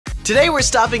Today we're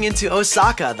stopping into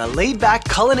Osaka, the laid-back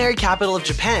culinary capital of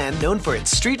Japan, known for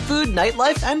its street food,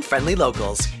 nightlife, and friendly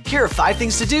locals. Here are 5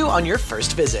 things to do on your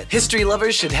first visit. History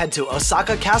lovers should head to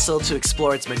Osaka Castle to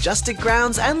explore its majestic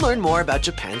grounds and learn more about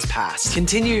Japan's past.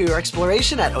 Continue your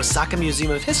exploration at Osaka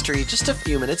Museum of History, just a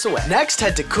few minutes away. Next,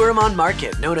 head to Kuromon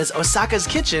Market, known as Osaka's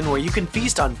Kitchen, where you can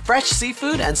feast on fresh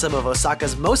seafood and some of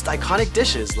Osaka's most iconic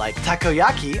dishes like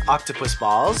takoyaki, octopus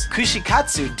balls,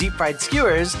 kushikatsu, deep-fried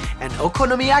skewers, and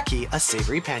okonomiyaki, a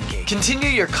savory pancake. Continue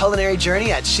your culinary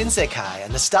journey at Shinsekai, a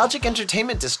nostalgic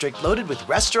entertainment district loaded with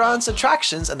restaurants,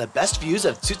 attractions, and the best views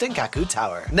of Tsutenkaku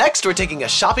Tower. Next, we're taking a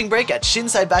shopping break at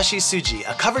Shinsaibashi-suji,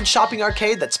 a covered shopping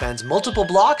arcade that spans multiple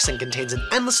blocks and contains an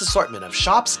endless assortment of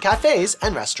shops, cafes,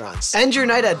 and restaurants. End your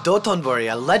night at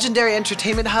Dotonbori, a legendary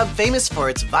entertainment hub famous for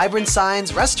its vibrant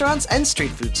signs, restaurants, and street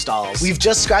food stalls. We've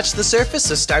just scratched the surface,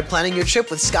 so start planning your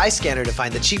trip with Skyscanner to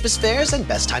find the cheapest fares and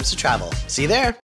best times to travel. See you there!